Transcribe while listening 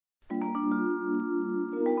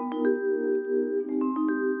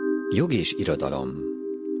Jog és irodalom,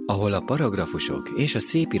 ahol a paragrafusok és a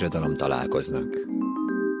szép irodalom találkoznak.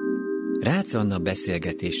 Rácz Anna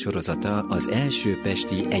beszélgetés sorozata az első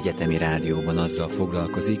pesti egyetemi rádióban azzal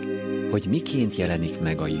foglalkozik, hogy miként jelenik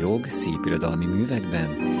meg a jog szépirodalmi művekben,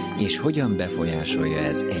 és hogyan befolyásolja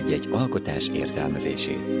ez egy-egy alkotás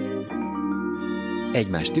értelmezését.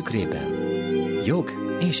 Egymás tükrében jog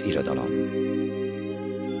és irodalom.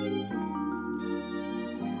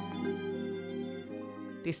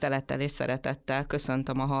 Tisztelettel és szeretettel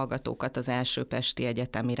köszöntöm a hallgatókat az első pesti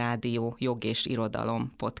egyetemi rádió Jog és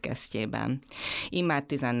Irodalom podcastjében. Immár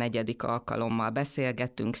 14. alkalommal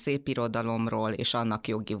beszélgettünk szépirodalomról és annak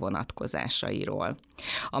jogi vonatkozásairól.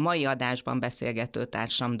 A mai adásban beszélgető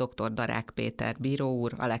társam dr. Darák Péter bíró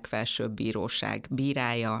úr, a legfelsőbb bíróság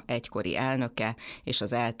bírája, egykori elnöke és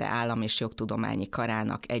az ELTE Állam- és Jogtudományi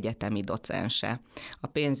Karának egyetemi docense. A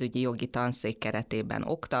pénzügyi jogi tanszék keretében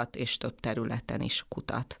oktat és több területen is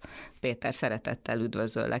kutat. Péter, szeretettel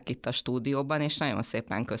üdvözöllek itt a stúdióban, és nagyon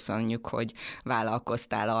szépen köszönjük, hogy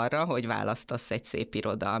vállalkoztál arra, hogy választasz egy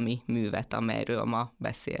szépirodalmi művet, amelyről ma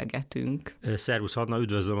beszélgetünk. Szervusz Anna,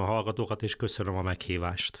 üdvözlöm a hallgatókat, és köszönöm a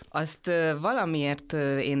meghívást. Azt valamiért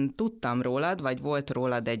én tudtam rólad, vagy volt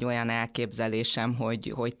rólad egy olyan elképzelésem,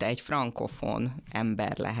 hogy te egy frankofon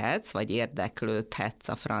ember lehetsz, vagy érdeklődhetsz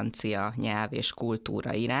a francia nyelv és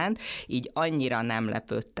kultúra iránt, így annyira nem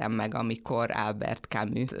lepődtem meg, amikor Albert Camus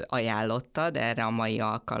ajánlottad erre a mai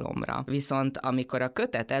alkalomra. Viszont amikor a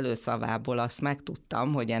kötet előszavából azt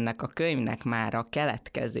megtudtam, hogy ennek a könyvnek már a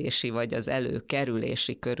keletkezési vagy az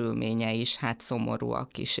előkerülési körülményei is hát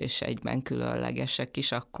szomorúak is és egyben különlegesek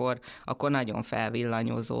is, akkor nagyon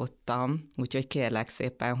felvillanyozódtam. Úgyhogy kérlek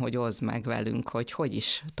szépen, hogy oszd meg velünk, hogy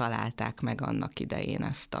is találták meg annak idején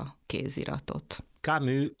ezt a kéziratot.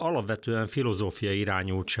 Camus alapvetően filozófiai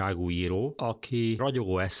irányultságú író, aki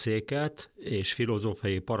ragyogó esszéket és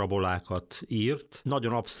filozófiai parabolákat írt,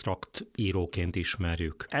 nagyon absztrakt íróként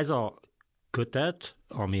ismerjük. Ez a kötet,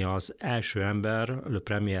 ami az első ember, Le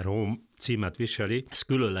Premier Homme címet viseli, ez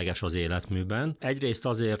különleges az életműben. Egyrészt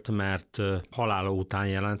azért, mert halála után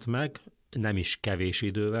jelent meg, nem is kevés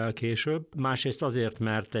idővel később. Másrészt azért,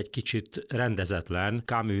 mert egy kicsit rendezetlen,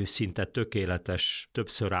 Camus szinte tökéletes,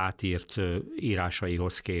 többször átírt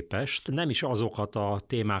írásaihoz képest. Nem is azokat a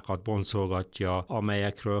témákat boncolgatja,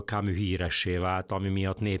 amelyekről Camus híressé vált, ami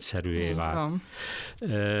miatt népszerűvé vált,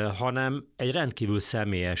 hanem egy rendkívül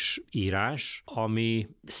személyes írás, ami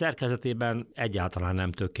szerkezetében egyáltalán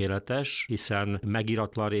nem tökéletes, hiszen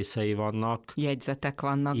megíratlan részei vannak. Jegyzetek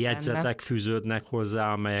vannak Jegyzetek benne. Fűződnek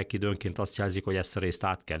hozzá, amelyek időnként azt jelzik, hogy ezt a részt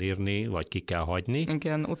át kell írni, vagy ki kell hagyni.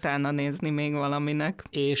 Igen, utána nézni még valaminek.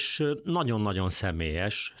 És nagyon-nagyon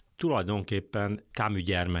személyes, tulajdonképpen Camus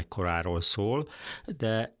gyermekkoráról szól,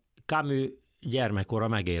 de Camus gyermekkora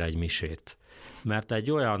megél egy misét. Mert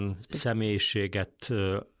egy olyan személyiséget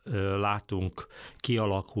látunk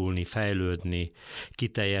kialakulni, fejlődni,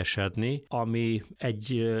 kiteljesedni, ami egy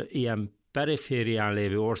ilyen periférián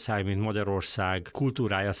lévő ország, mint Magyarország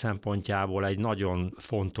kultúrája szempontjából egy nagyon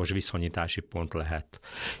fontos viszonyítási pont lehet.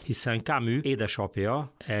 Hiszen Camus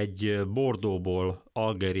édesapja egy Bordeauxból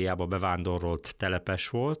Algériába bevándorolt telepes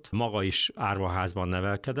volt, maga is árvaházban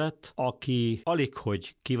nevelkedett, aki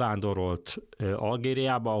alighogy kivándorolt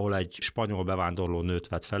Algériába, ahol egy spanyol bevándorló nőt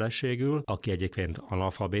vett feleségül, aki egyébként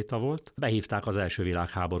analfabéta volt. Behívták az első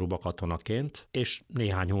világháborúba katonaként, és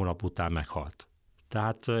néhány hónap után meghalt.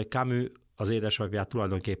 Tehát Camus az édesapját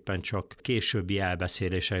tulajdonképpen csak későbbi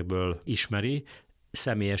elbeszélésekből ismeri,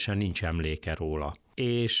 személyesen nincs emléke róla.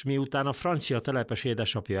 És miután a francia telepes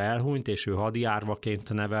édesapja elhunyt, és ő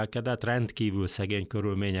hadiárvaként nevelkedett, rendkívül szegény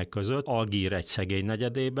körülmények között, Algír egy szegény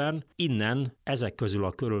negyedében, innen ezek közül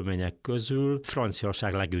a körülmények közül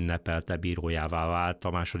Franciaország legünnepelte bírójává vált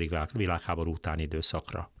a második világháború utáni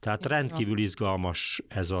időszakra. Tehát rendkívül izgalmas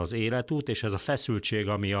ez az életút, és ez a feszültség,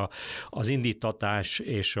 ami az indítatás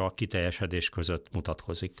és a kiteljesedés között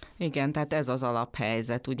mutatkozik. Igen, tehát ez az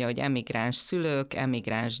alaphelyzet, ugye, hogy emigráns szülők,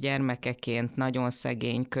 emigráns gyermekeként nagyon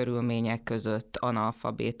szegény körülmények között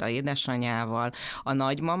analfabéta édesanyával. A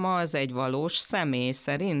nagymama az egy valós személy,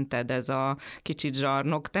 szerinted ez a kicsit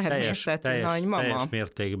zsarnok természetű nagymama? Teljes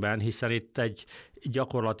mértékben, hiszen itt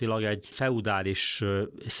gyakorlatilag egy feudális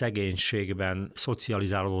szegénységben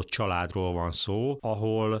szocializálódott családról van szó,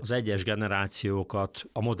 ahol az egyes generációkat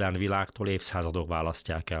a modern világtól évszázadok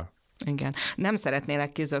választják el. Igen. Nem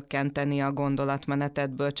szeretnélek kizökkenteni a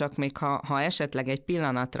gondolatmenetedből, csak még ha esetleg egy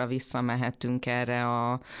pillanatra visszamehetünk erre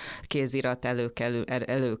a kézirat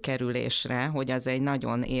előkerülésre, hogy az egy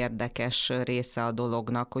nagyon érdekes része a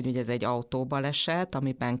dolognak, hogy ugye ez egy autóbaleset,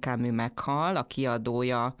 amiben Camus meghal, a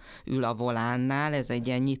kiadója ül a volánnál, ez egy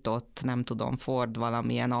ilyen nyitott, nem tudom, Ford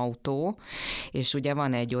valamilyen autó, és ugye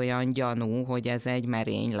van egy olyan gyanú, hogy ez egy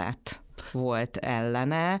merénylet volt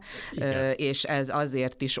ellene, és ez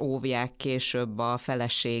azért is óvják később a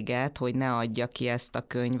feleséget, hogy ne adja ki ezt a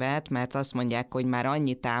könyvet, mert azt mondják, hogy már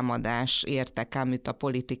annyi támadás érte Camus a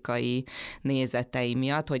politikai nézetei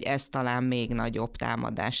miatt, hogy ez talán még nagyobb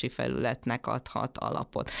támadási felületnek adhat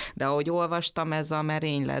alapot. De ahogy olvastam, ez a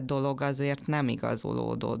merénylet dolog azért nem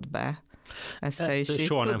igazolódott be. Ezt te is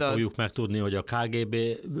soha tudod? Nem fogjuk megtudni, hogy a KGB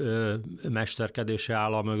mesterkedése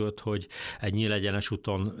áll a mögött, hogy egy nyílegyenes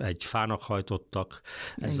úton egy fának hajtottak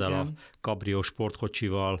ezzel igen. A kabrió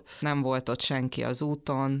sportkocsival. Nem volt ott senki az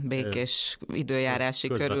úton, békés időjárási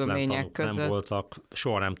körülmények között. Nem voltak,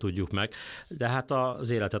 soha nem tudjuk meg, de hát az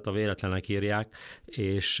életet a véletlenek írják,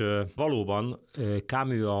 és valóban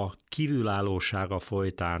Camus a kívülállósága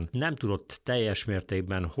folytán nem tudott teljes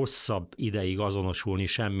mértékben hosszabb ideig azonosulni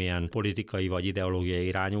semmilyen politikai vagy ideológiai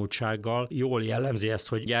irányultsággal. Jól jellemzi ezt,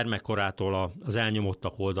 hogy gyermekkorától az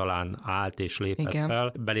elnyomottak oldalán állt és lépett igen.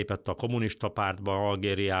 fel. Belépett a kommunista pártba,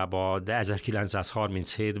 Algériába, de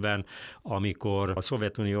 1937-ben, amikor a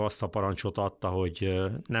Szovjetunió azt a parancsot adta, hogy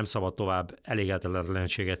nem szabad tovább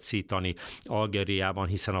elégedetlenséget szítani Algériában,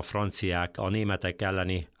 hiszen a franciák a németek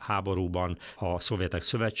elleni háborúban a szovjetek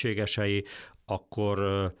szövetségesei, akkor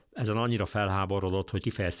ezen annyira felháborodott, hogy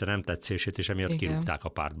kifejezte nem tetszését, és emiatt kirúgták a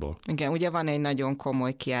pártból. Igen, ugye van egy nagyon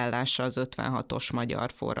komoly kiállása az 56-os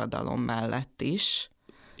magyar forradalom mellett is,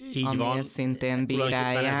 így amiért van. Szintén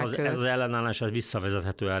bírálják. Ez az ellenállás ez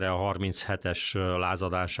visszavezethető erre a 37-es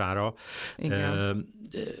lázadására. Igen.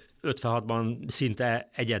 56-ban szinte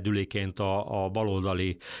egyedüliként a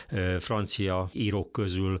baloldali francia írók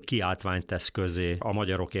közül kiáltványt tesz közé a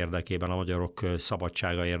magyarok érdekében, a magyarok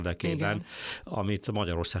szabadsága érdekében, igen. Amit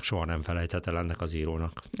Magyarország soha nem felejtett el ennek az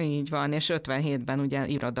írónak. Így van, és 57-ben ugye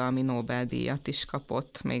irodalmi Nobel-díjat is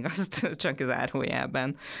kapott, még azt csak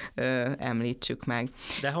zárójelben említsük meg.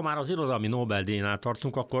 De ha már az irodalmi Nobel-díjnál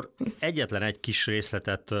tartunk, akkor egyetlen egy kis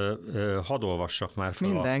részletet hadd olvassak már fel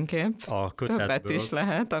mindenképp. A kötetből. Többet is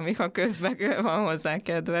lehet, ha közben van hozzá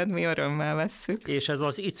kedved, mi örömmel vesszük. És ez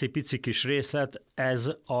az icipici kis részlet,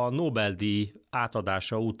 ez a Nobel-díj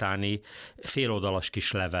átadása utáni féloldalas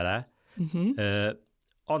kis levele,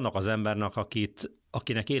 annak az embernek,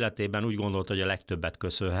 akinek életében úgy gondolta, hogy a legtöbbet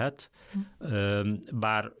köszönhet,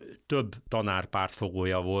 bár több tanár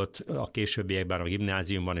pártfogója volt a későbbiekben a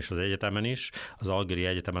gimnáziumban és az egyetemen is, az Algéri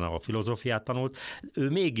Egyetemen, ahol filozófiát tanult, ő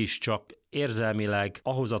mégiscsak érzelmileg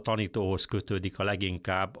ahhoz a tanítóhoz kötődik a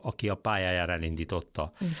leginkább, aki a pályájára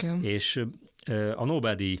elindította. Igen. És a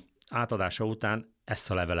Nobel-díj átadása után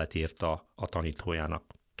ezt a levelet írta a tanítójának.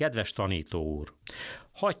 Kedves tanító úr!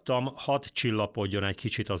 Hagytam, hadd csillapodjon egy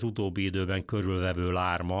kicsit az utóbbi időben körülvevő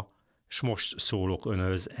lárma, s most szólok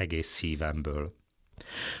önhöz egész szívemből.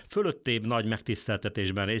 Fölöttébb nagy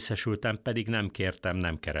megtiszteltetésben részesültem, pedig nem kértem,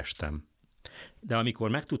 nem kerestem. De amikor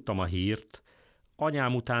megtudtam a hírt,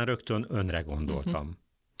 anyám után rögtön önre gondoltam.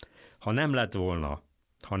 Ha nem lett volna,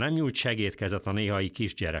 ha nem nyújt segédkezet a néhai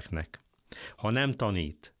kisgyereknek, ha nem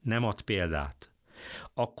tanít, nem ad példát,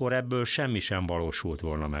 akkor ebből semmi sem valósult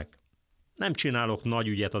volna meg. Nem csinálok nagy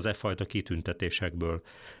ügyet az fajta kitüntetésekből.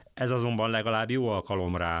 Ez azonban legalább jó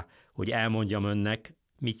alkalom rá, hogy elmondjam önnek,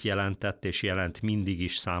 mit jelentett és jelent mindig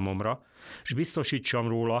is számomra, és biztosítsam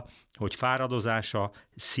róla, hogy fáradozása,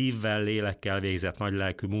 szívvel, lélekkel végzett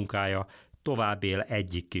nagylelkű munkája tovább él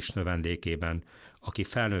egyik kis növendékében, aki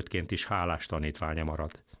felnőttként is hálás tanítványa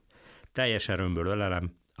marad. Teljes erőmből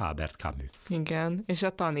ölelem, Albert Camus. Igen, és a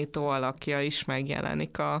tanító alakja is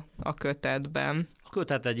megjelenik a kötetben. A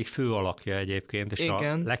kötet egyik fő alakja egyébként, és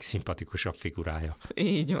igen. A legszimpatikusabb figurája.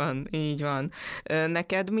 Így van, így van.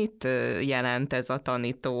 Neked mit jelent ez a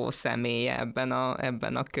tanító személye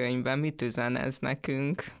ebben a könyvben? Mit üzen ez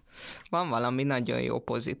nekünk? Van valami nagyon jó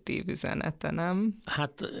pozitív üzenete, nem?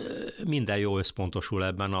 Hát minden jó összpontosul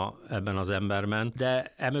ebben az emberben,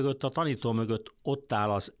 de emögött a tanító mögött ott áll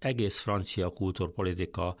az egész francia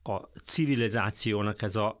kultúrpolitika, a civilizációnak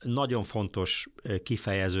ez a nagyon fontos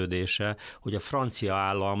kifejeződése, hogy a francia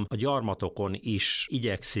állam a gyarmatokon is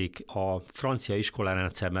igyekszik a francia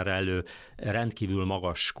iskolarendszerben elő rendkívül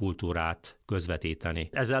magas kultúrát közvetíteni.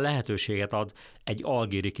 Ezzel lehetőséget ad egy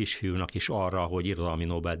algéri kisfiúnak is arra, hogy irodalmi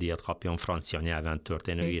Nobel-díjat kapjon francia nyelven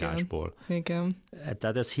történő írásból. Igen.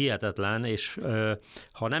 Tehát ez hihetetlen, és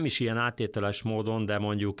ha nem is ilyen áttételes módon, de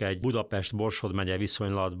mondjuk egy Budapest-Borsod megye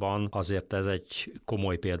viszonylatban azért ez egy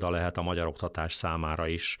komoly példa lehet a magyar oktatás számára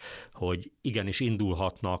is, hogy igenis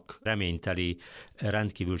indulhatnak reményteli,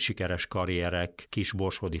 rendkívül sikeres karrierek kis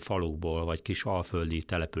borsodi falukból, vagy kis alföldi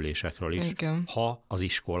településekről is, igen, ha az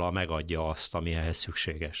iskola megadja azt, ami ehhez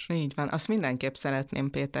szükséges. Így van. Azt mindenképp szeretném,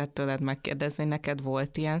 Péter, tőled megkérdezni, neked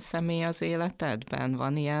volt ilyen személy az életedben?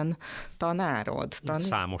 Van ilyen tanárod?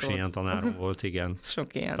 Számos ilyen tanárom volt, igen.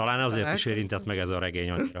 Sok ilyen. Talán azért is érintett meg ez a regény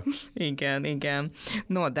annyira. Igen.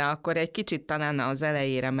 No, de akkor egy kicsit talán az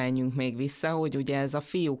elejére menjünk még vissza, hogy ugye ez a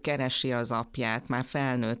fiú keresi az apját, már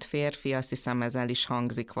felnőtt férfi, azt hiszem ez el is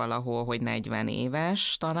hangzik valahol, hogy 40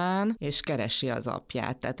 éves talán, és keresi az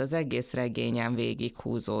apját. Tehát az egész regényen végig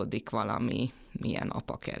húzódik valami milyen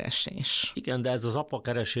apakeresés. Igen, de ez az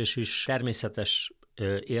apakeresés is természetes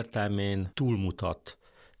értelmén túlmutat,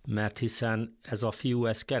 mert hiszen ez a fiú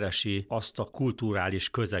keresi azt a kulturális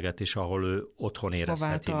közeget is, ahol ő otthon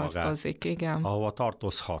érezheti magát. Hová tartozik, igen. Ahova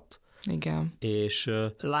tartozhat. Igen. És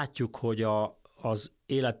látjuk, hogy az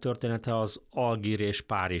élettörténete az Algír és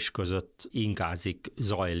Párizs között ingázik,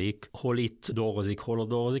 zajlik, hol itt dolgozik, hol ott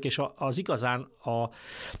dolgozik, és az igazán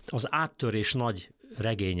az áttörés nagy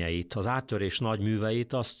regényeit, az áttörés nagy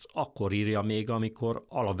műveit azt akkor írja még, amikor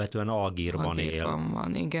alapvetően Algírban él.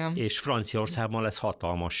 Van, igen. És Franciaországban lesz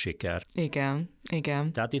hatalmas siker. Igen.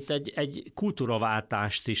 Tehát itt egy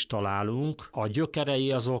kultúraváltást is találunk. A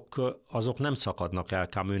gyökerei azok nem szakadnak el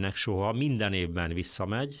Camusnek soha. Minden évben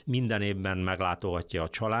visszamegy, minden évben meglátogatja a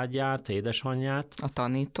családját, édesanyját. A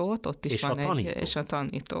tanítót, ott is és van és a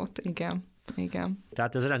tanítót, igen.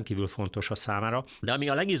 Tehát ez rendkívül fontos a számára. De ami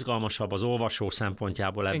a legizgalmasabb az olvasó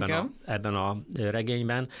szempontjából ebben a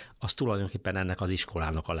regényben, az tulajdonképpen ennek az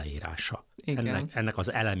iskolának a leírása. Ennek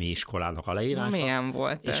az elemi iskolának a leírása. Milyen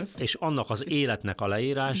volt ez? És annak az életnek a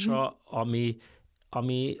leírása,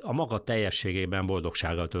 ami a maga teljességében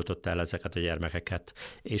boldogsággal töltötte el ezeket a gyermekeket.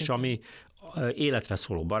 És ami életre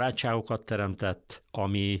szóló barátságokat teremtett,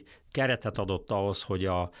 ami keretet adott ahhoz, hogy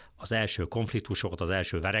az első konfliktusokat, az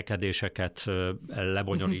első verekedéseket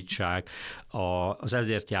lebonyolítsák, az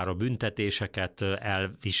ezért járó büntetéseket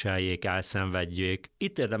elviseljék, elszenvedjék.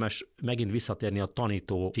 Itt érdemes megint visszatérni a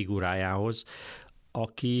tanító figurájához,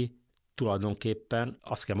 aki tulajdonképpen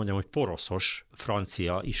azt kell mondjam, hogy poroszos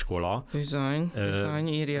francia iskola. Bizony,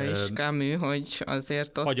 írja is Camus, hogy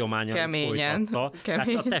azért ott keményen. Hát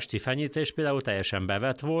a testi fenyítés például teljesen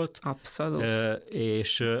bevett volt. Abszolút.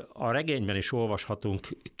 És a regényben is olvashatunk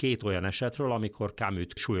 2 olyan esetről, amikor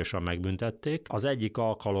Camus-t súlyosan megbüntették. Az egyik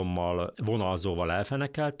alkalommal vonalzóval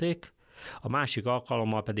elfenekelték, a másik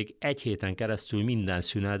alkalommal pedig 1 héten keresztül minden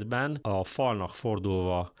szünetben a falnak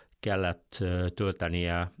fordulva kellett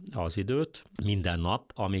töltenie az időt minden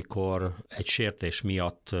nap, amikor egy sértés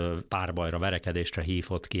miatt párbajra, verekedésre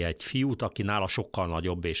hívott ki egy fiút, aki nála sokkal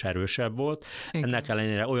nagyobb és erősebb volt. Igen. Ennek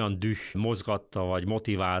ellenére olyan düh mozgatta vagy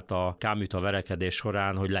motiválta Camus-t a verekedés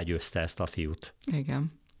során, hogy legyőzte ezt a fiút.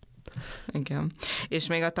 Igen. És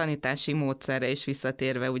még a tanítási módszerre is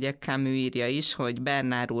visszatérve, ugye Camus írja is, hogy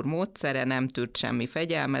Bernár úr módszere nem tűrt semmi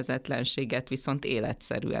fegyelmezetlenséget, viszont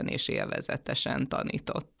életszerűen és élvezetesen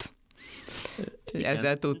tanított. Igen.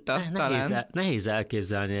 Ezzel tudta talán. Nehéz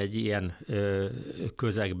elképzelni egy ilyen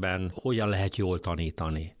közegben, hogyan lehet jól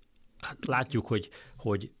tanítani. Hát látjuk,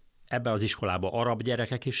 hogy ebben az iskolában arab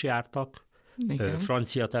gyerekek is jártak, igen.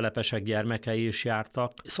 Francia telepesek gyermekei is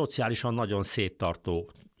jártak, szociálisan nagyon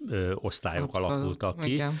széttartó osztályok alakultak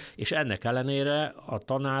ki, igen. És ennek ellenére a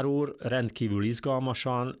tanár úr rendkívül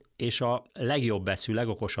izgalmasan és a legjobb eszű,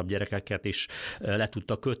 legokosabb gyerekeket is le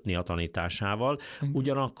tudta kötni a tanításával.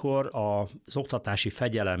 Ugyanakkor az oktatási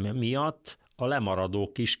fegyelem miatt a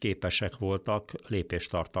lemaradók is képesek voltak lépést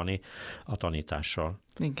tartani a tanítással.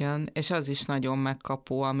 Igen, és az is nagyon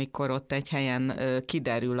megkapó, amikor ott egy helyen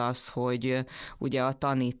kiderül az, hogy ugye a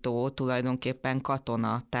tanító tulajdonképpen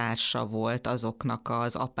katonatársa volt azoknak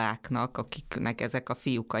az apáknak, akiknek ezek a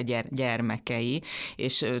fiúk a gyermekei,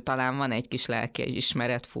 és talán van egy kis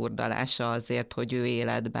lelkiismeret furdalása azért, hogy ő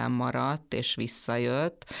életben maradt, és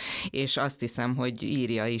visszajött, és azt hiszem, hogy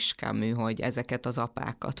írja is Camus, hogy ezeket az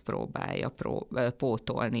apákat próbálja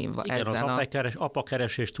pótolni. Igen, az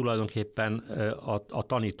apakeresés tulajdonképpen a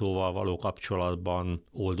tanítóval való kapcsolatban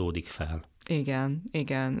oldódik fel.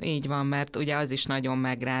 Igen, így van, mert ugye az is nagyon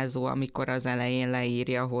megrázó, amikor az elején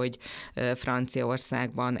leírja, hogy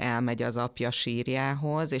Franciaországban elmegy az apja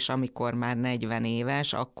sírjához, és amikor már 40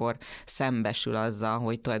 éves, akkor szembesül azzal,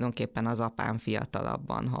 hogy tulajdonképpen az apám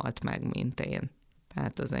fiatalabban halt meg, mint én.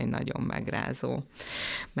 Tehát az egy nagyon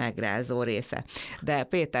megrázó része. De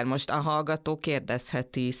Péter, most a hallgató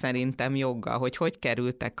kérdezheti szerintem joggal, hogy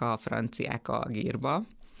kerültek a franciák Algírba,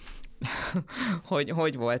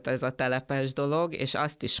 hogy volt ez a telepes dolog, és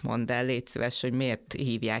azt is mondd el, légy szíves, hogy miért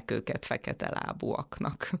hívják őket fekete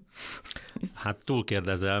lábúaknak. Hát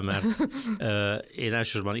túlkérdezel, mert én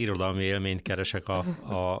elsősorban irodalmi élményt keresek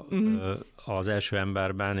az első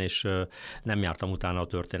emberben, és nem jártam utána a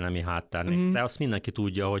történelmi háttérnek. De azt mindenki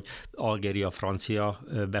tudja, hogy Algéria francia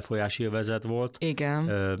befolyási övezet volt, igen.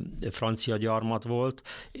 Francia gyarmat volt,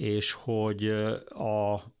 és hogy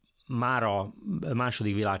már a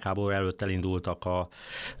második világháború előtt elindultak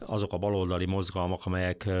azok a baloldali mozgalmak,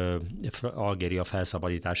 amelyek Algéria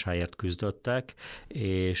felszabadításáért küzdöttek,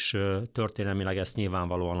 és történelmileg ezt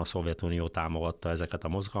nyilvánvalóan a Szovjetunió támogatta ezeket a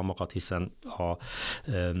mozgalmakat, hiszen a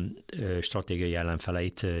stratégiai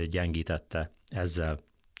ellenfeleit gyengítette ezzel.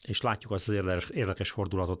 És látjuk azt az érdekes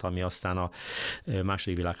fordulatot, ami aztán a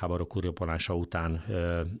második világháború kirobbanása után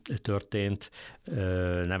történt,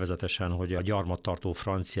 nevezetesen, hogy a gyarmattartó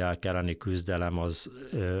franciák elleni küzdelem az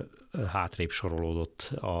hátrébb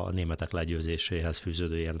sorolódott a németek legyőzéséhez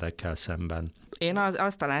fűződő érdekkel szemben. Én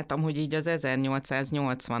azt találtam, hogy így az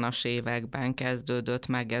 1880-as években kezdődött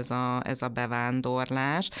meg ez a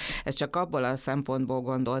bevándorlás. Ez csak abból a szempontból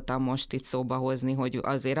gondoltam most itt szóba hozni, hogy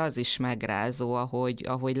azért az is megrázó,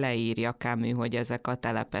 ahogy leírja Camus, hogy ezek a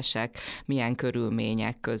telepesek milyen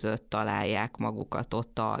körülmények között találják magukat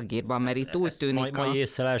ott Algírban, mert itt úgy tűnik... Mai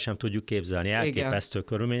észre el sem tudjuk képzelni, elképesztő igen.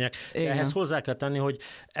 körülmények. Igen. Ehhez hozzá kell tenni, hogy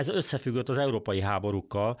ez összefüggött az európai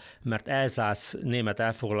háborúkkal, mert Elzász német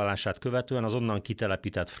elfoglalását követően az onnan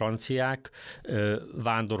kitelepített franciák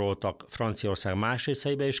vándoroltak Franciaország más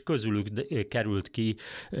részeibe, és közülük került ki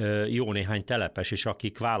jó néhány telepes is,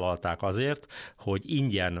 akik vállalták azért, hogy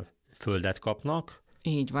ingyen földet kapnak.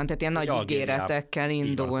 Így van, tehát ilyen nagy ígéretekkel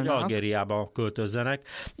indulnak. Van, Algériába költözzenek,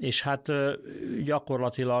 és hát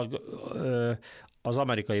gyakorlatilag az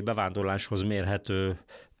amerikai bevándorláshoz mérhető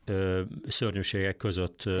szörnyűségek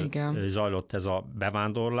között igen. zajlott ez a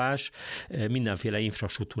bevándorlás. Mindenféle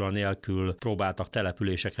infrastruktúra nélkül próbáltak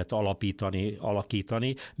településeket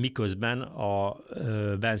alakítani, miközben a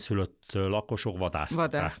benszülött lakosok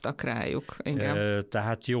vadásztak rájuk. Igen.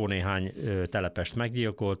 Tehát jó néhány telepest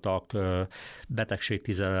meggyilkoltak, betegség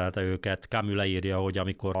tizedelte őket. Camus leírja, hogy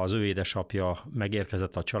amikor az ő édesapja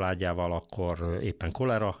megérkezett a családjával, akkor éppen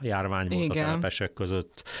kolera járvány volt igen. a telepesek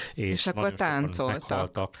között, és akkor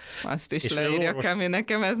táncoltak. Azt is leírja Camus,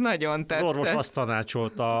 nekem ez nagyon tetszett. Az orvos azt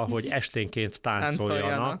tanácsolta, hogy esténként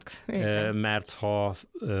táncoljanak, mert ha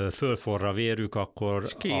fölforra a vérük, akkor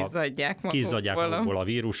kiizzadják magukból a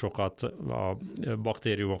vírusokat, a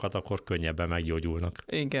baktériumokat, akkor könnyebben meggyógyulnak.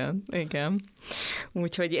 Igen.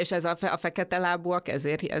 Úgyhogy, és ez a fekete lábúak,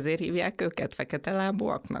 ezért hívják őket fekete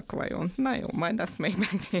lábúaknak vajon? Na jó, majd azt még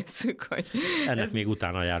megnézzük, hogy... Ennek még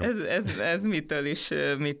utána járunk. Ez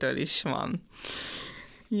mitől is van.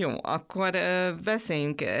 Jó, akkor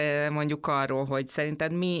beszéljünk mondjuk arról, hogy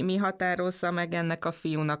szerinted mi határozza meg ennek a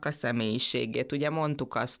fiúnak a személyiségét. Ugye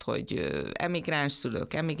mondtuk azt, hogy emigráns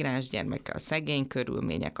szülők, emigráns gyermeke, a szegény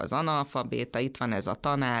körülmények, az analfabéta, itt van ez a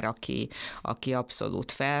tanár, aki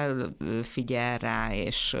abszolút felfigyel rá,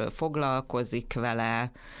 és foglalkozik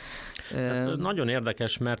vele. Nagyon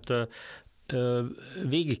érdekes, mert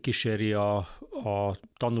végigkíséri a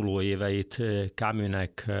tanuló éveit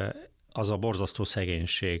Camusnek az a borzasztó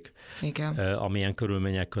szegénység, igen. Amilyen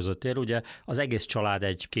körülmények között él. Ugye az egész család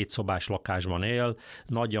egy kétszobás lakásban él,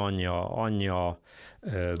 anyja,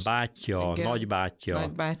 bátyja, igen.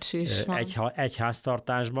 nagybácsi is van. Egy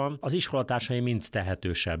háztartásban. Az iskolatársai mind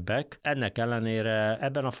tehetősebbek. Ennek ellenére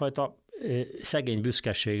ebben a fajta szegény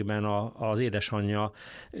büszkeségben az édesanyja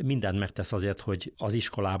mindent megtesz azért, hogy az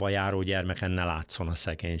iskolába járó gyermeken ne látszon a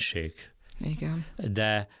szegénység. Igen.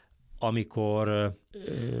 De amikor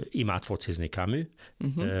imád focizni Camus,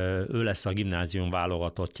 ő lesz a gimnázium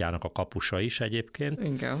válogatottjának a kapusa is egyébként.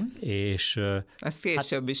 Igen. És ezt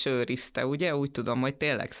később is őrizte, ugye? Úgy tudom, hogy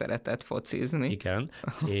tényleg szeretett focizni. Igen,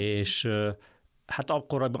 és hát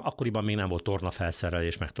akkoriban még nem volt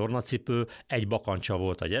tornafelszerelés, meg tornacipő, egy bakancsa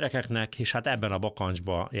volt a gyerekeknek, és hát ebben a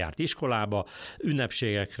bakancsba járt iskolába,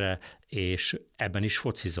 ünnepségekre, és ebben is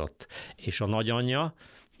focizott. És a nagyanyja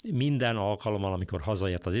minden alkalommal, amikor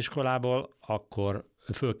hazajött az iskolából, akkor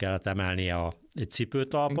föl kellett emelnie a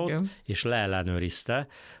cipőtalpot, igen. és leellenőrizte,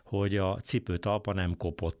 hogy a cipőtalpa nem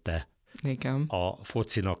kopott-e. Igen. A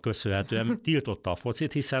focinak köszönhetően tiltotta a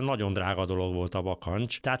focit, hiszen nagyon drága dolog volt a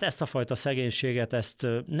bakancs. Tehát ezt a fajta szegénységet, ezt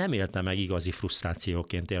nem élte meg igazi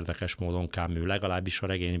frusztrációként érdekes módon Camus, legalábbis a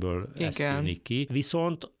regényből ez tűnik ki.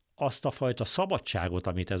 Viszont azt a fajta szabadságot,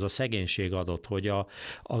 amit ez a szegénység adott, hogy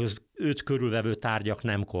az őt körülvevő tárgyak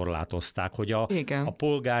nem korlátozták, hogy a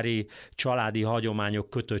polgári, családi hagyományok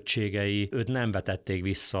kötöttségei őt nem vetették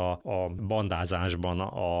vissza a bandázásban,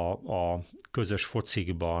 a közös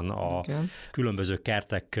focikban, a különböző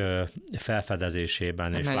kertek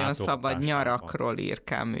felfedezésében és nagyon szabad nyarakról ír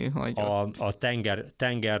Camus, hogy a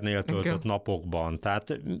tengernél töltött napokban.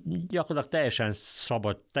 Tehát gyakorlatilag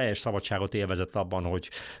teljes szabadságot élvezett abban,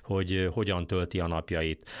 hogy hogyan tölti a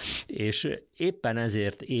napjait. És éppen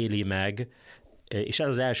ezért éli meg, és ez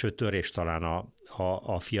az első törés talán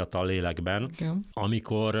a fiatal lélekben,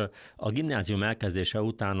 amikor a gimnázium elkezdése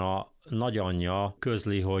után a nagyanyja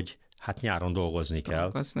közli, hogy hát nyáron dolgozni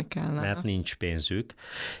kell, mert nincs pénzük,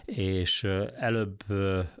 és előbb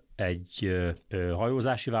egy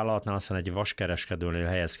hajózási vállalatnál, aztán egy vaskereskedőnél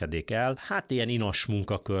helyezkedik el. Hát ilyen inas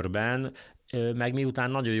munkakörben, meg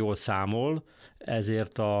miután nagyon jól számol,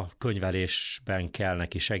 ezért a könyvelésben kell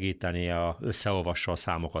neki segítenie, összeolvassa a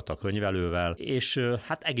számokat a könyvelővel, és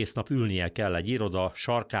hát egész nap ülnie kell egy iroda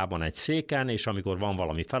sarkában, egy széken, és amikor van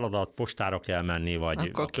valami feladat, postára kell menni, vagy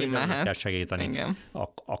akkor a könyvelőnek kell segíteni,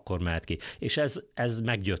 akkor mehet ki. És ez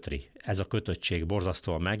meggyötri, ez a kötöttség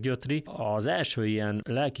borzasztóan meggyötri. Az első ilyen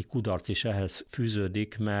lelki kudarc is ehhez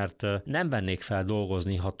fűződik, mert nem vennék fel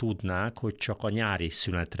dolgozni, ha tudnák, hogy csak a nyári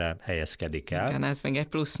szünetre helyezkedik el. Igen, ez még egy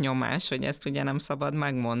plusz nyomás, hogy ezt ugye nem szabad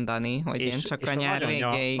megmondani, hogy én csak a nyár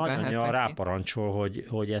végéig nagyanyja ráparancsol,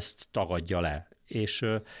 hogy ezt tagadja le. És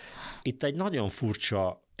itt egy nagyon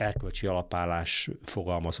furcsa erkölcsi alapállás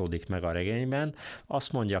fogalmazódik meg a regényben.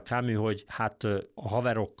 Azt mondja Camus, hogy hát a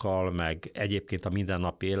haverokkal, meg egyébként a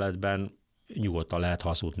mindennapi életben nyugodtan lehet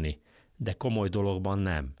hazudni, de komoly dologban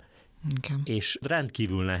nem. Okay. És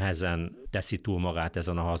rendkívül nehezen teszi túl magát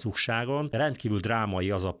ezen a hazugságon. Rendkívül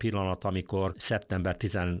drámai az a pillanat, amikor szeptember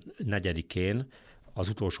 14-én az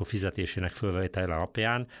utolsó fizetésének fölvétele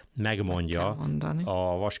napján megmondja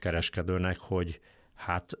a vaskereskedőnek, hogy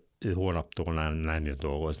hát ő holnaptól nem jön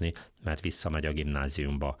dolgozni, mert visszamegy a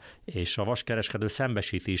gimnáziumba. És a vaskereskedő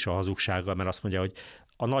szembesíti is a hazugsággal, mert azt mondja, hogy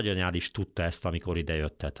a nagyanyád is tudta ezt, amikor ide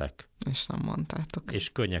jöttetek. És nem mondtátok.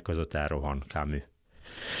 És könnyek között elrohan Camus.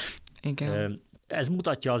 Igen. Ez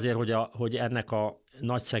mutatja azért, hogy ennek a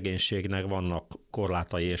nagy szegénységnek vannak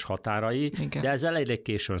korlátai és határai, igen, de ezzel elég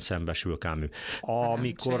későn szembesül Camus.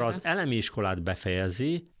 Amikor az elemi iskolát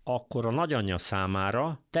befejezi, akkor a nagyanyja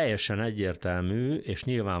számára teljesen egyértelmű és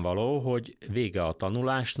nyilvánvaló, hogy vége a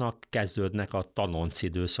tanulásnak, kezdődnek a tanonc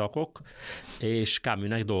időszakok, és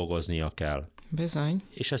Camusnek dolgoznia kell. Bizony.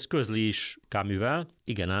 És ez közli is Camusvel,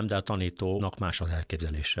 igen ám, de a tanítónak más az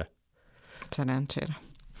elképzelése. Szerencsére.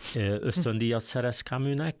 Ösztöndíjat szerez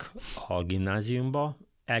Camusnek a gimnáziumba,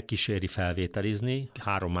 elkíséri felvételizni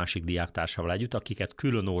 3 másik diáktársával együtt, akiket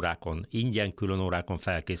ingyen külön órákon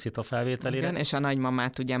felkészít a felvételére. Igen, és a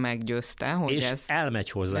nagymamát ugye meggyőzte, hogy és elmegy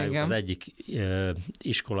hozzájuk az egyik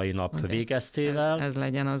iskolai nap hogy végeztével. Ez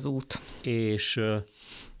legyen az út. És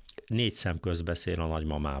 4 szem közt beszél a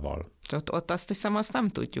nagymamával. Ott azt hiszem, azt nem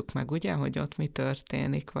tudjuk meg, ugye, hogy ott mi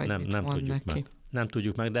történik, vagy mit nem mond tudjuk neki. Meg. Nem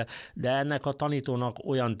tudjuk meg, de ennek a tanítónak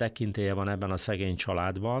olyan tekintélye van ebben a szegény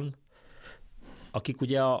családban, akik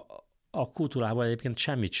ugye a kultúrában egyébként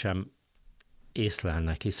semmit sem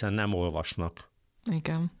észlelnek, hiszen nem olvasnak.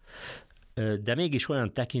 Igen. De mégis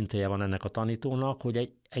olyan tekintélye van ennek a tanítónak,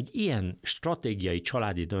 hogy egy ilyen stratégiai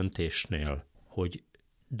családi döntésnél, hogy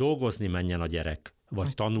dolgozni menjen a gyerek,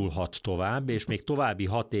 vagy tanulhat tovább, és még további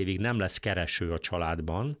 6 évig nem lesz kereső a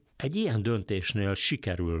családban, egy ilyen döntésnél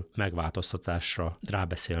sikerül megváltoztatásra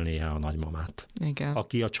rábeszélnie a nagymamát. Igen.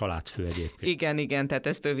 Aki a családfő egyébként. Igen, tehát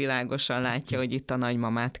ezt ő világosan látja, hogy itt a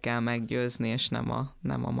nagymamát kell meggyőzni, és nem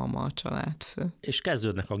a mama a családfő. És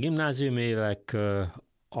kezdődnek a gimnázium évek,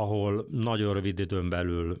 ahol nagyon rövid időn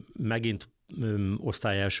belül megint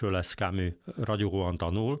osztály első lesz Camus, ragyogóan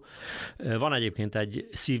tanul. Van egyébként egy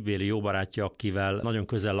szívbéli jó barátja, akivel nagyon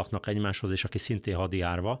közel laknak egymáshoz, és aki szintén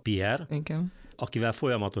hadijárva, Pierre. Igen. Akivel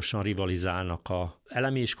folyamatosan rivalizálnak a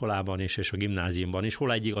elemi iskolában is, és a gimnáziumban is,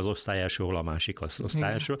 hol egyik az osztály első, hol a másik az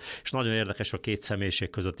osztály első, és nagyon érdekes a 2 személyiség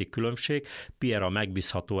közötti különbség. Pierre a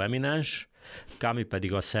megbízható eminens, Camus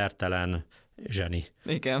pedig a szertelen zseni.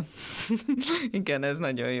 Igen. Igen, ez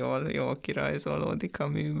nagyon jól kirajzolódik a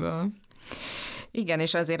műből. Igen,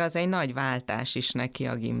 és azért az egy nagy váltás is neki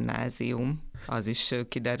a gimnázium. Az is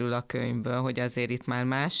kiderül a könyvből, hogy azért itt már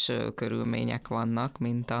más körülmények vannak,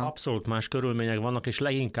 mint a... Abszolút más körülmények vannak, és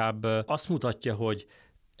leginkább azt mutatja, hogy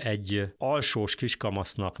egy alsós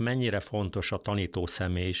kiskamasznak mennyire fontos a tanító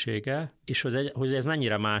személyisége, és hogy ez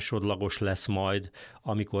mennyire másodlagos lesz majd,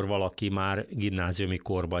 amikor valaki már gimnáziumi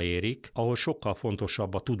korba érik, ahol sokkal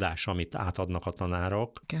fontosabb a tudás, amit átadnak a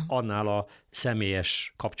tanárok, annál a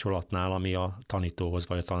személyes kapcsolatnál, ami a tanítóhoz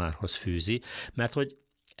vagy a tanárhoz fűzi, mert hogy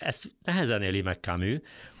ezt nehezen éli meg Camus,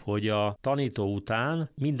 hogy a tanító után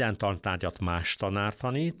minden tantárgyat más tanár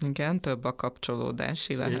tanít. Igen, több a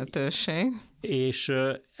kapcsolódási lehetőség. És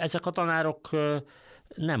ezek a tanárok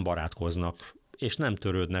nem barátkoznak, és nem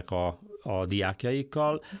törődnek a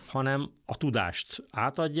diákjaikkal, hanem a tudást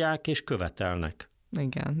átadják és követelnek.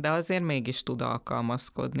 Igen, de azért mégis tud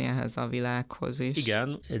alkalmazkodni ehhez a világhoz is.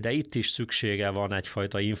 Igen, de itt is szüksége van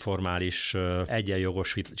egyfajta informális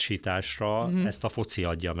egyenjogosításra, ezt a foci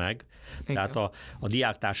adja meg. Igen. Tehát a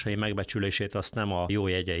diáktársai megbecsülését azt nem a jó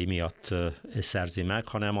jegyei miatt szerzi meg,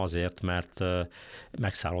 hanem azért, mert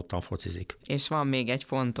megszállottan focizik. És van még egy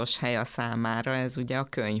fontos hely a számára, ez ugye a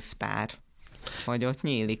könyvtár. Hogy ott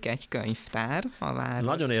nyílik egy könyvtár a városban.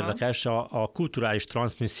 Nagyon érdekes, a kulturális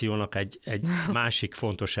transmissziónak egy másik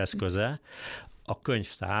fontos eszköze, a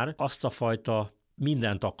könyvtár, azt a fajta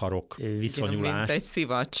mindent akarok viszonyulást. Mint egy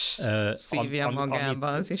szivacs szívja magába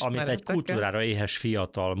az ismereteket. Amit egy kultúrára éhes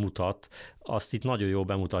fiatal mutat, azt itt nagyon jól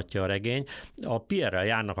bemutatja a regény. A Pierre-rel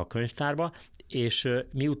járnak a könyvtárba, és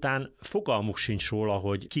miután fogalmuk sincs róla,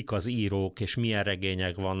 hogy kik az írók, és milyen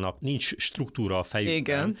regények vannak, nincs struktúra a fejükben,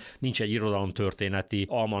 igen. Nincs egy irodalomtörténeti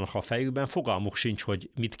almanach a fejükben, fogalmuk sincs, hogy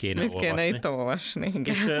mit kéne olvasni. Mit kéne itt olvasni, igen.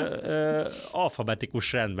 És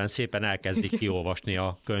alfabetikus rendben szépen elkezdik kiolvasni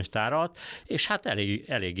a könyvtárat, és hát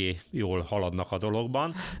eléggé jól haladnak a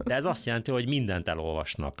dologban, de ez azt jelenti, hogy mindent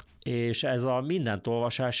elolvasnak. És ez a mindent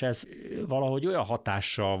olvasás, ez valahogy olyan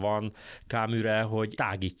hatással van Camusre, hogy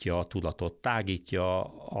tágítja a tudatot, tágítja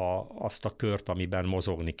azt a kört, amiben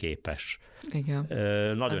mozogni képes. Igen.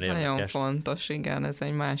 Nagyon ez érdekes. Nagyon fontos, igen, ez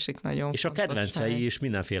egy másik nagyon és fontos. És a kedvencei hely. is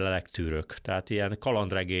mindenféle lektűrök, tehát ilyen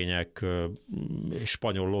kalandregények,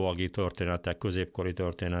 spanyol lovagi történetek, középkori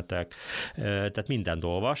történetek, tehát mindent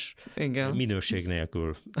olvas, igen. Minőség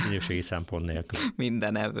nélkül, minőségi szempont nélkül.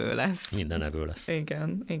 Minden evő lesz. Minden evő lesz.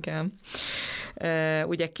 Igen, igen.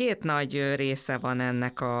 Ugye két nagy része van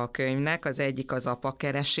ennek a könyvnek, az egyik az apa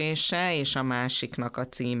keresése, és a másiknak a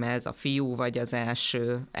címe ez a fiú vagy az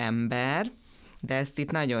első ember. De ezt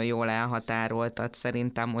itt nagyon jól elhatároltad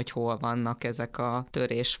szerintem, hogy hol vannak ezek a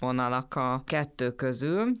törésvonalak a kettő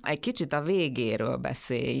közül. Egy kicsit a végéről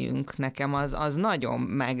beszéljünk. Nekem az nagyon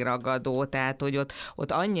megragadó, tehát hogy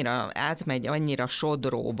ott annyira átmegy, annyira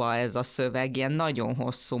sodróba ez a szöveg, ilyen nagyon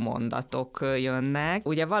hosszú mondatok jönnek.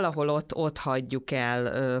 Ugye valahol ott hagyjuk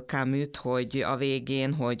el Camus-t, hogy a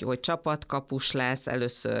végén, hogy csapatkapus lesz,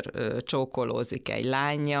 először csókolózik egy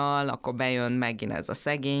lánnyal, akkor bejön megint ez a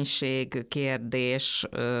szegénység kérdés.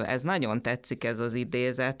 Ez nagyon tetszik ez az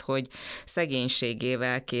idézet, hogy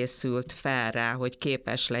szegénységével készült fel rá, hogy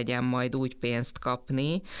képes legyen majd úgy pénzt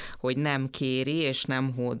kapni, hogy nem kéri és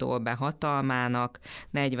nem hódol be hatalmának,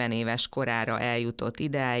 40 éves korára eljutott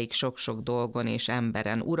idáig, sok-sok dolgon és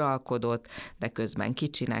emberen uralkodott, de közben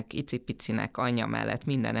kicsinek, icipicinek, anyja mellett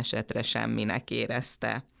minden esetre semminek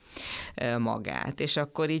érezte magát. És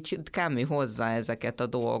akkor így Camus hozza ezeket a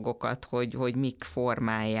dolgokat, hogy mik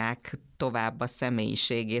formálják tovább a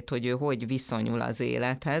személyiségét, hogy ő hogy viszonyul az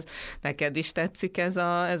élethez. Neked is tetszik ez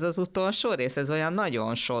az utolsó rész? Ez olyan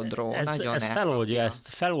nagyon sodró, nagyon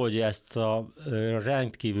feloldja ezt a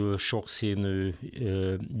rendkívül sokszínű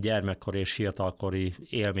gyermekkori és fiatalkori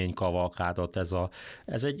élménykavalkádot.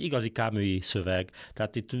 Ez egy igazi Camus-i szöveg,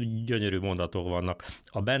 tehát itt gyönyörű mondatok vannak.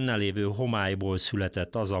 A benne lévő homályból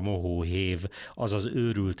született az a mohó hév, az az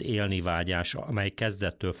őrült élnivágyás, amely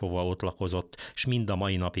kezdettől fogva ott lakozott, és mind a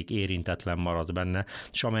mai napig érintetlen maradt benne,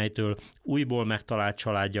 és amelytől újból megtalált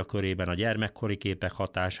családja körében a gyermekkori képek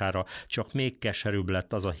hatására csak még keserűbb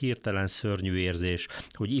lett az a hirtelen szörnyű érzés,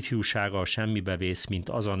 hogy ifjúsággal semmibe vész, mint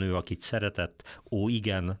az a nő, akit szeretett, ó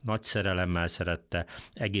igen, nagy szerelemmel szerette,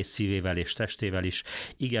 egész szívével és testével is,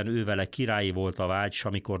 igen, ővele királyi volt a vágy, s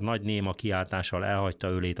amikor nagy néma kiáltással elhagyta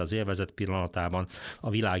ölét az élvezet pillanatában, a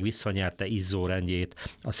világ visszanyerte izzó rendjét,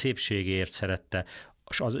 a szépségért szerette,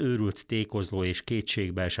 és az őrült tékozló és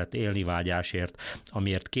kétségbeesett élnivágyásért,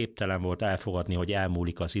 amiért képtelen volt elfogadni, hogy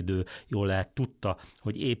elmúlik az idő, jól lehet tudta,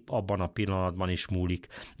 hogy épp abban a pillanatban is múlik.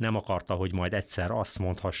 Nem akarta, hogy majd egyszer azt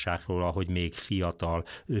mondhassák róla, hogy még fiatal.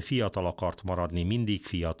 Ő fiatal akart maradni, mindig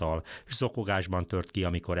fiatal, és zokogásban tört ki,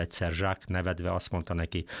 amikor egyszer Jacques nevedve azt mondta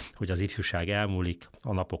neki, hogy az ifjúság elmúlik,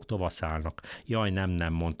 a napok tovaszállnak. Jaj,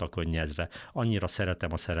 nem, mondta könnyezve. Annyira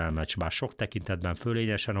szeretem a szerelmet, s bár sok tekintetben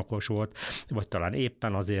fölényesen okos volt, vagy talán éppen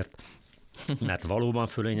azért, mert valóban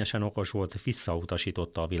fölényesen okos volt,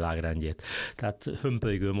 visszautasította a világrendjét. Tehát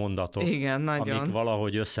hömpölygő mondatok, igen, amik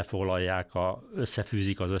valahogy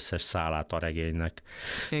összefűzik az összes szálát a regénynek.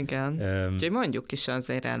 Igen. Úgyhogy mondjuk is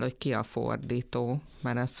azért el, hogy ki a fordító,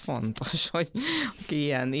 mert ez fontos, hogy ki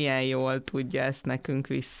ilyen jól tudja ezt nekünk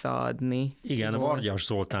visszaadni. Igen, Vargyas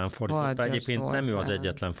Zoltán fordította. Egyébként Zoltán. Nem ő az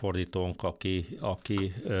egyetlen fordítónk, aki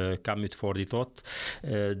Camus-t fordított,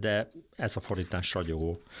 de ez a fordítás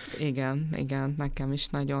ragyogó. Igen, nekem is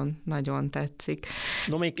nagyon, nagyon tetszik.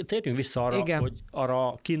 No, még térjünk vissza arra, hogy arra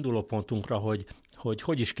a kiinduló pontunkra,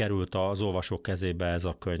 hogy is került az olvasók kezébe ez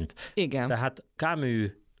a könyv. Igen. Tehát Camus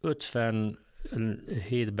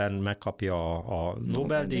 57-ben megkapja a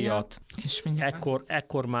Nobel-díjat, és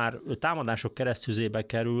ekkor már támadások keresztüzébe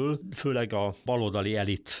kerül, főleg a baloldali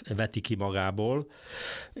elit veti ki magából,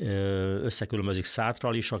 összekülönbözik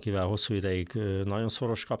Sartre-ral is, akivel hosszú ideig nagyon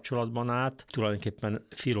szoros kapcsolatban állt. Tulajdonképpen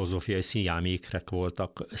filozófiai sziámékrek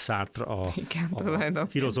voltak Sartre a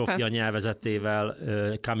filozófia nyelvezetével,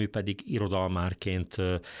 Camus pedig irodalmárként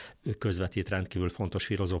közvetít rendkívül fontos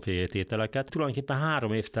filozófiai tételeket. Tulajdonképpen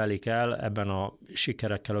 3 év telik el ebben a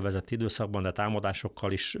sikerekkel övezett időszakban, de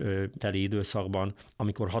támadásokkal is teli időszakban,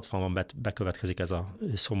 amikor 60-ban bekövetkezik ez a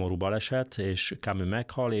szomorú baleset, és Camus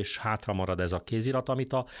meghal, és hátra marad ez a kézirat,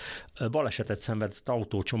 amit a balesetet szenvedett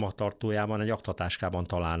autó csomagtartójában, egy aktatáskában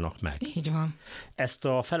találnak meg. Így van. Ezt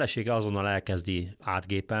a felesége azonnal elkezdi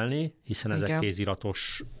átgépelni, hiszen ezek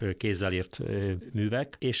kéziratos, kézzel írt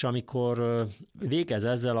művek, és amikor végez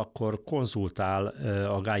ezzel, akkor konzultál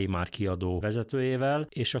a Gallimard kiadó vezetőjével,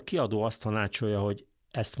 és a kiadó azt tanácsolja, hogy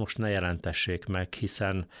ezt most ne jelentessék meg,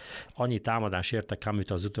 hiszen annyi támadás érte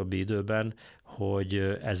Camus-t az utóbbi időben,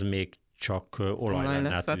 hogy ez még csak olaj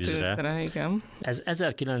lenne a tűzre. Igen. Ez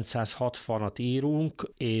 1960-at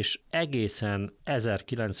írunk, és egészen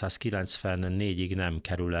 1994-ig nem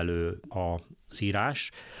kerül elő az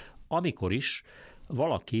írás, amikor is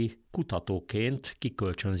valaki kutatóként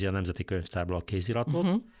kikölcsönzi a Nemzeti Könyvtárból a kéziratot,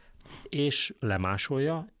 és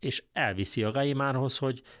lemásolja, és elviszi a Gallimardhoz,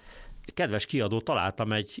 hogy kedves kiadó,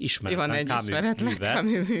 találtam egy ismeretlen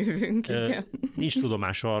Camus művünk. Nincs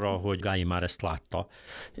tudomás arra, hogy Gallimard ezt látta,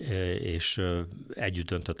 és együtt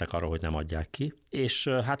döntöttek arra, hogy nem adják ki. És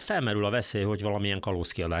hát felmerül a veszély, hogy valamilyen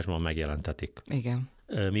kalózkiadásban megjelentetik. Igen.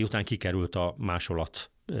 Miután kikerült a másolat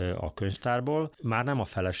a könyvtárból, már nem a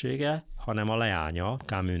felesége, hanem a leánya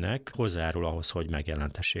Camusnek hozzájárul ahhoz, hogy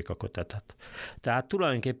megjelentessék a kötetet. Tehát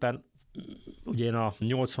tulajdonképpen ugye én a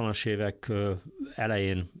 80-as évek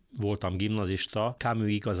elején voltam gimnazista, Camus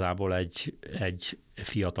igazából egy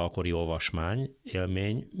fiatalkori olvasmány,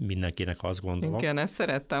 élmény, mindenkinek azt gondolom. Igen, ezt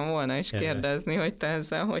szerettem volna is kérdezni, hogy te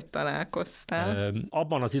ezzel hogy találkoztál.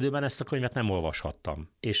 Abban az időben ezt a könyvet nem olvashattam,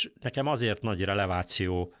 és nekem azért nagy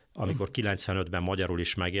releváció, amikor 95-ben magyarul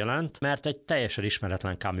is megjelent, mert egy teljesen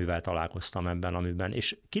ismeretlen Camusvel találkoztam ebben a műben,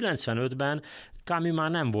 és 95-ben Camus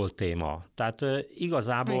már nem volt téma. Tehát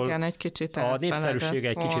igazából igen, egy kicsit a népszerűsége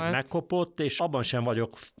egy kicsit megkopott, és abban sem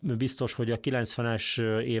vagyok biztos, hogy a 90-es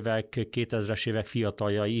évek, 2000-es évek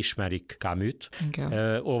fiataljai ismerik Camus-t.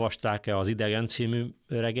 Olvasták-e az Idegen című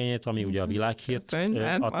regényét, ami ugye a világhírt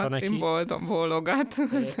adta neki. Bólogat.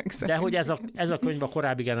 De hogy ez a könyv a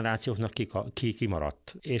korábbi generációknak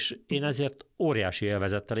kimaradt. És én ezért óriási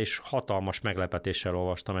élvezettel és hatalmas meglepetéssel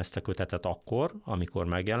olvastam ezt a kötetet akkor, amikor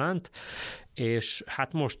megjelent, és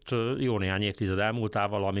hát most jó néhány évtized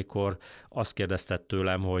elmúltával, amikor azt kérdezted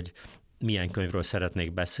tőlem, hogy milyen könyvről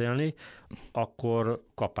szeretnék beszélni, akkor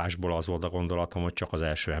kapásból az volt a gondolatom, hogy csak az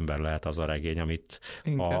első ember lehet az a regény, amit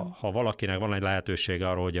ha valakinek van egy lehetősége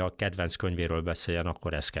arra, hogy a kedvenc könyvéről beszéljen,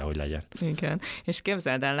 akkor ez kell, hogy legyen. Igen, és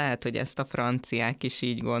képzeld el, lehet, hogy ezt a franciák is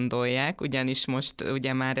így gondolják, ugyanis most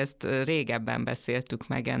ugye már ezt régebben beszéltük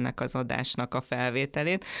meg ennek az adásnak a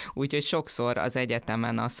felvételét, úgyhogy sokszor az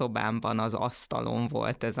egyetemen a szobámban az asztalon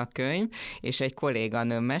volt ez a könyv, és egy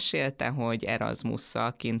kolléganőm mesélte, hogy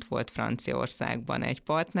Erasmusszal kint volt Franciaországban egy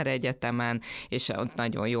partneregyetemen, és ott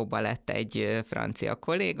nagyon jóba lett egy francia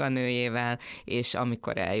kolléganőjével, és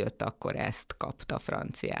amikor eljött, akkor ezt kapta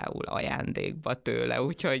franciául ajándékba tőle,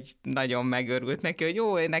 úgyhogy nagyon megörült neki, hogy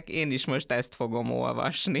jó, én is most ezt fogom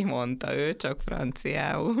olvasni, mondta ő, csak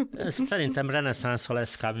franciául. Szerintem reneszánsza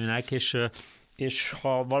lesz Camusnak, és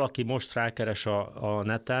ha valaki most rákeres a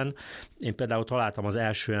neten, én például találtam az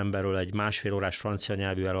első emberről egy 1,5 órás francia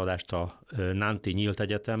nyelvű előadást a Nanti Nyílt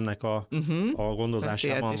Egyetemnek a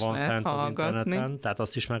gondozásában van fent az interneten, tehát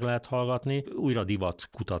azt is meg lehet hallgatni. Újra divat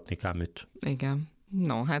kutatni Camus-t. Igen.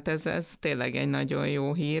 No, hát ez tényleg egy nagyon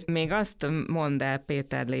jó hír. Még azt mondd el,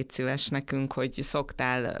 Péter, légy szíves nekünk, hogy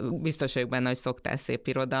biztos vagyok benne, hogy szoktál szép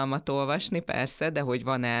irodalmat olvasni, persze, de hogy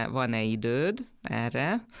van-e időd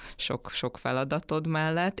erre, sok feladatod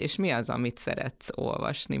mellett, és mi az, amit szeretsz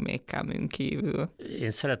olvasni még Camusen kívül?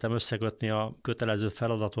 Én szeretem összekötni a kötelező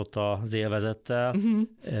feladatot az élvezettel,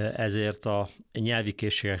 ezért a nyelvi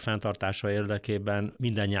készségek fenntartása érdekében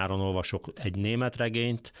minden nyáron olvasok egy német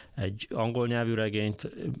regényt, egy angol nyelvű regényt,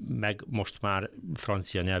 meg most már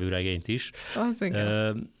francia nyelvű regényt is. Az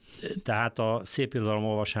igen. Tehát a szép irodalom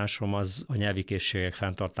olvasásom az a nyelvi készségek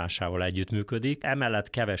fenntartásával együttműködik. Emellett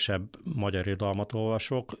kevesebb magyar irodalmat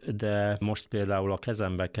olvasok, de most például a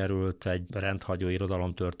kezembe került egy rendhagyó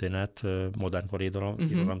irodalomtörténet, modernkori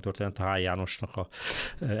irodalomtörténet, a H. Jánosnak a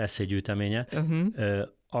esszégyűjteménye,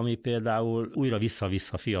 ami például újra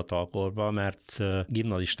vissza-vissza fiatalkorba, mert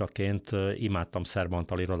gimnazistaként imádtam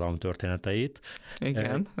Szerbantal irodalom történeteit.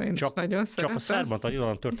 Igen, én is nagyon szeretem. Csak a Szerbantal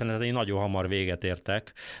irodalom történetei nagyon hamar véget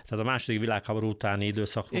értek. Tehát a II. Világháború utáni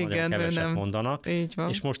időszakról nagyon keveset mondanak.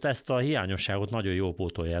 És most ezt a hiányosságot nagyon jó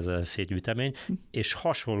pótolja ez a szétgyűjtemény, és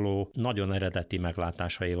hasonló, nagyon eredeti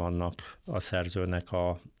meglátásai vannak a szerzőnek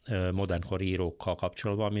a modernkori írókkal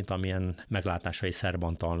kapcsolatban, mint amilyen meglátásai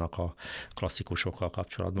Szerbantalnak a klasszikusokkal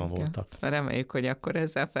kapcsolatban voltak. Reméljük, hogy akkor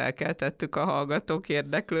ezzel felkeltettük a hallgatók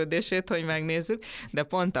érdeklődését, hogy megnézzük, de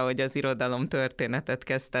pont ahogy az irodalom történetet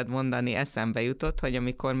kezdted mondani, eszembe jutott, hogy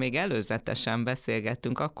amikor még előzetesen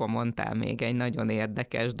beszélgettünk, akkor mondtál még egy nagyon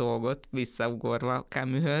érdekes dolgot, visszaugorva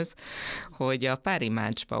Camushöz, hogy a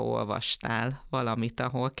Párimácsba olvastál valamit,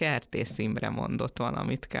 ahol Kertész Imre mondott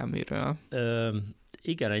valamit Camusről.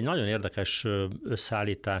 Igen, egy nagyon érdekes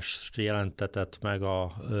összeállítást jelentetett meg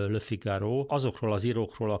a Le Figaro azokról az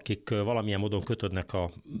írókról, akik valamilyen módon kötődnek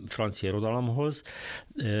a francia irodalomhoz,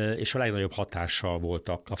 és a legnagyobb hatással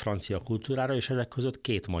voltak a francia kultúrára, és ezek között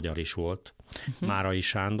 2 magyar is volt. Márai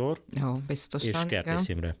Sándor és Kertész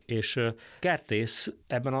Imre. És Kertész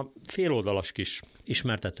ebben a féloldalas kis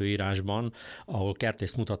ismertetőírásban, ahol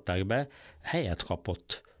Kertészt mutatták be, helyet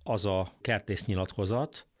kapott az a Kertész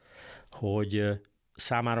nyilatkozat, hogy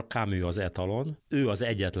számára Camus az etalon, ő az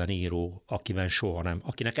egyetlen író,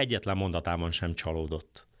 akinek egyetlen mondatában sem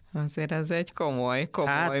csalódott. Azért ez egy komoly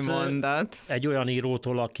mondat. Egy olyan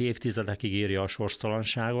írótól, aki évtizedekig írja a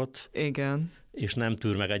sorstalanságot. Igen. És nem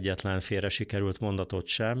tűr meg egyetlen félre sikerült mondatot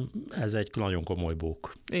sem, ez egy nagyon komoly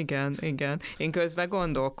bók. Igen. Én közben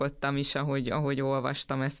gondolkodtam is, ahogy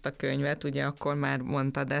olvastam ezt a könyvet, ugye akkor már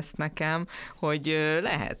mondtad ezt nekem, hogy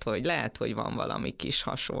lehet, hogy van valami kis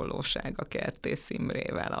hasonlóság a Kertész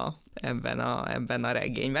Imrével ebben a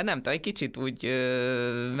regényben. Nem tudom, egy kicsit úgy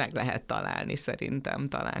meg lehet találni szerintem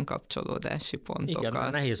talán kapcsolódási pontokat.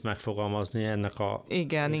 Igen, nehéz megfogalmazni ennek a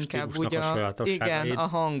inkább úgy a sajátosságait. A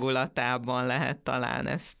hangulatában lehet talán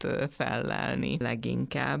ezt fellelni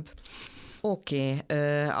leginkább. Oké,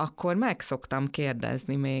 akkor meg szoktam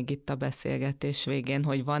kérdezni még itt a beszélgetés végén,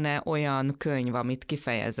 hogy van-e olyan könyv, amit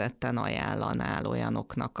kifejezetten ajánlanál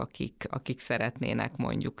olyanoknak, akik szeretnének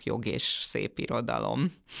mondjuk jog és szép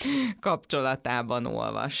irodalom kapcsolatában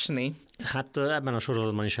olvasni. Hát ebben a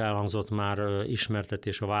sorozatban is elhangzott már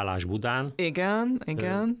ismertetés a Vállás Budán. Igen.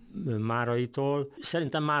 Máraitól.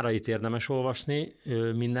 Szerintem Márait érdemes olvasni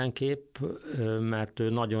mindenképp, mert ő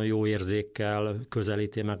nagyon jó érzékkel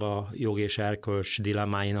közelíti meg a jog és erkölcs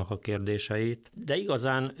dilemmáinak a kérdéseit. De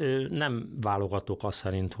igazán nem válogatok azt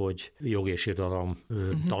szerint, hogy jog és irodalom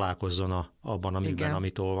találkozzon abban,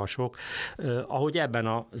 amit olvasok. Ahogy ebben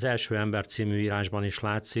az Első ember című írásban is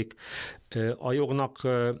látszik, a jognak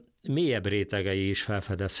mélyebb rétegei is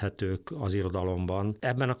felfedezhetők az irodalomban.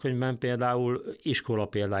 Ebben a könyvben például iskola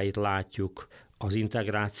példáit látjuk az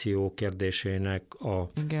integráció kérdésének,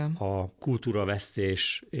 a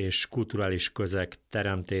kultúravesztés és kulturális közeg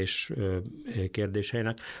teremtés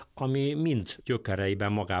kérdéseinek, ami mind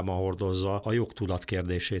gyökereiben magában hordozza a jogtudat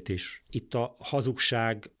kérdését is. Itt a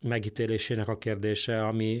hazugság megítélésének a kérdése,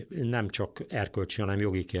 ami nem csak erkölcsi, hanem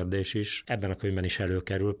jogi kérdés is, ebben a könyvben is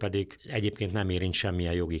előkerül, pedig egyébként nem érint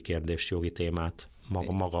semmilyen jogi kérdést, jogi témát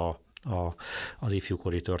maga az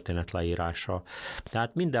ifjúkori történet leírása.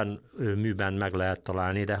 Tehát minden műben meg lehet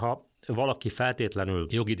találni, de ha valaki feltétlenül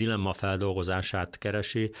jogi dilemma feldolgozását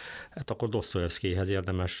keresi, hát akkor Dosztojevszkijhez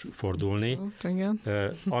érdemes fordulni. Igen.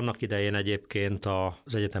 Annak idején egyébként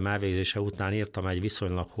az egyetem elvégzése után írtam egy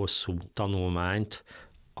viszonylag hosszú tanulmányt,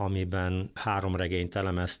 amiben 3 regényt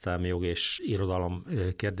elemeztem jog és irodalom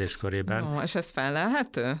kérdéskörében. És ez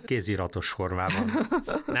fellelhető? Kéziratos formában.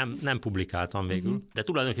 Nem publikáltam végül, de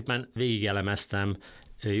tulajdonképpen végig elemeztem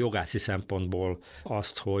jogászi szempontból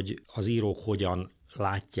azt, hogy az írók hogyan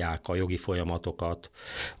látják a jogi folyamatokat.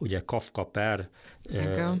 Ugye Kafka per,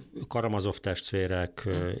 Karamazov testvérek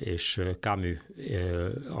és Camus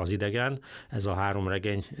az idegen, ez a 3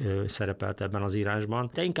 regény szerepelt ebben az írásban.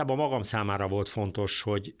 De inkább a magam számára volt fontos,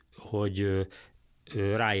 hogy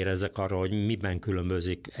ráérezzek arra, hogy miben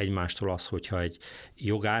különbözik egymástól az, hogyha egy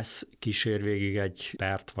jogász kísér végig egy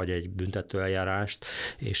pert vagy egy büntetőeljárást,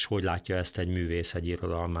 és hogy látja ezt egy művész, egy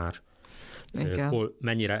irodalmár.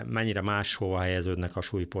 Mennyire máshova helyeződnek a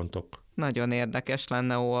súlypontok. Nagyon érdekes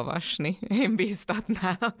lenne olvasni. Én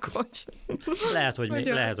bíztatnálak, hogy... Lehet,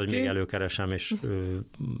 hogy még előkeresem, és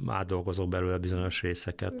átdolgozok belőle bizonyos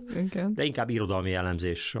részeket. Igen. De inkább irodalmi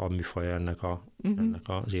elemzés a műfaja ennek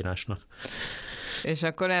az írásnak. És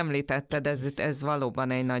akkor említetted, ez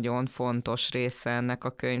valóban egy nagyon fontos része ennek a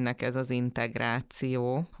könyvnek, ez az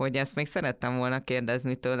integráció, hogy ezt még szerettem volna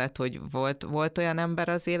kérdezni tőled, hogy volt olyan ember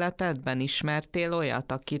az életedben, ismertél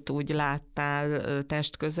olyat, akit úgy láttál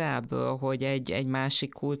testközelből, hogy egy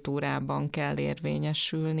másik kultúrában kell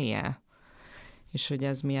érvényesülnie? És hogy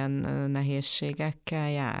ez milyen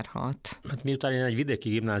nehézségekkel járhat? Hát miután én egy vidéki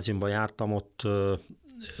gimnáziumban jártam, ott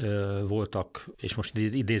voltak, és most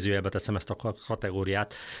idézőjelbe teszem ezt a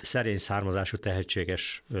kategóriát, szerény származású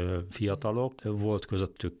tehetséges fiatalok, volt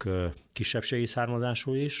közöttük kisebbségi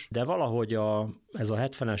származású is, de valahogy ez a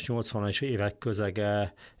 70-es, 80-as évek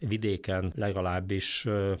közege vidéken legalábbis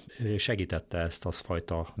segítette ezt a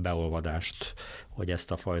fajta beolvadást, hogy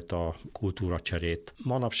ezt a fajta kultúracserét.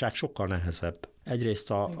 Manapság sokkal nehezebb.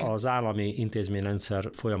 Egyrészt az állami intézményrendszer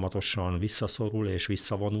folyamatosan visszaszorul és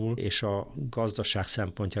visszavonul, és a gazdaság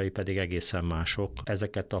szempontjai pedig egészen mások.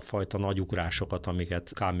 Ezeket a fajta nagy ugrásokat,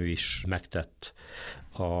 amiket Camus is megtett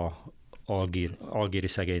a algíri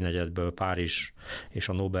szegénynegyedből Párizs és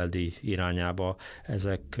a Nobel-díj irányába,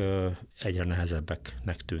 ezek egyre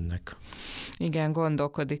nehezebbeknek tűnnek. Igen,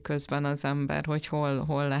 gondolkodik közben az ember, hogy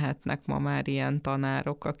hol lehetnek ma már ilyen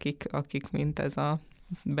tanárok, akik mint ez a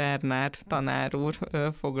Bernár tanár úr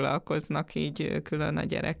foglalkoznak így külön a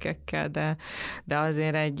gyerekekkel, de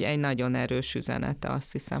azért egy nagyon erős üzenete,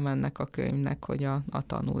 azt hiszem, ennek a könyvnek, hogy a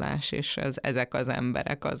tanulás, és ezek az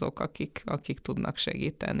emberek azok, akik tudnak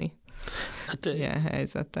segíteni ilyen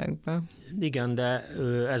helyzetekben. Igen, de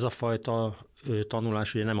ez a fajta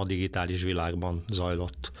tanulás ugye nem a digitális világban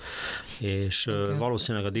zajlott. És igen,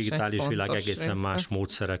 valószínűleg a digitális világ egészen más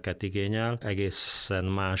módszereket igényel, egészen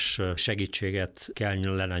más segítséget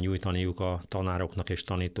kellene nyújtaniuk a tanároknak és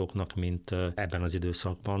tanítóknak, mint ebben az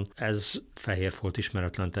időszakban. Ez fehérfolt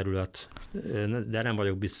ismeretlen terület, de nem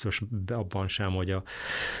vagyok biztos abban sem,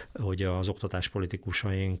 hogy az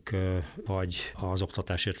oktatáspolitikusaink vagy az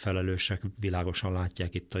oktatásért felelősek világosan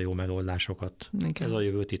látják itt a jó megoldásokat. Igen. Ez a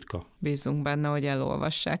jövő titka. Bízunk benne, hogy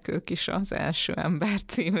elolvassák ők is az Első ember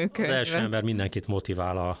című könyvet. Az Első ember mindenkit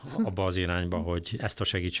motivál abba az irányba, hogy ezt a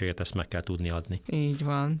segítséget ezt meg kell tudni adni. Így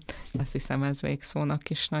van. Azt hiszem, ez végszónak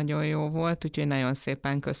is nagyon jó volt, úgyhogy nagyon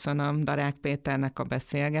szépen köszönöm Darák Péternek a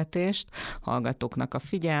beszélgetést, hallgatóknak a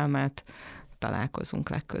figyelmet, találkozunk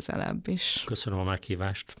legközelebb is. Köszönöm a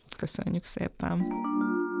meghívást. Köszönjük szépen.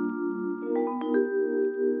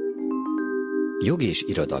 Jog és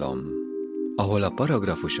irodalom, ahol a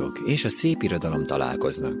paragrafusok és a szépirodalom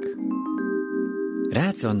találkoznak.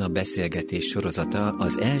 Rácz Anna beszélgetés sorozata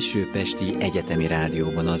az első pesti egyetemi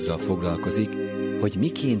rádióban azzal foglalkozik, hogy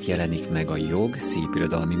miként jelenik meg a jog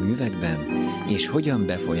szépirodalmi művekben, és hogyan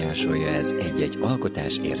befolyásolja ez egy-egy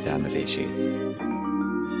alkotás értelmezését.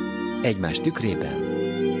 Egymás tükrében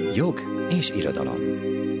jog és irodalom.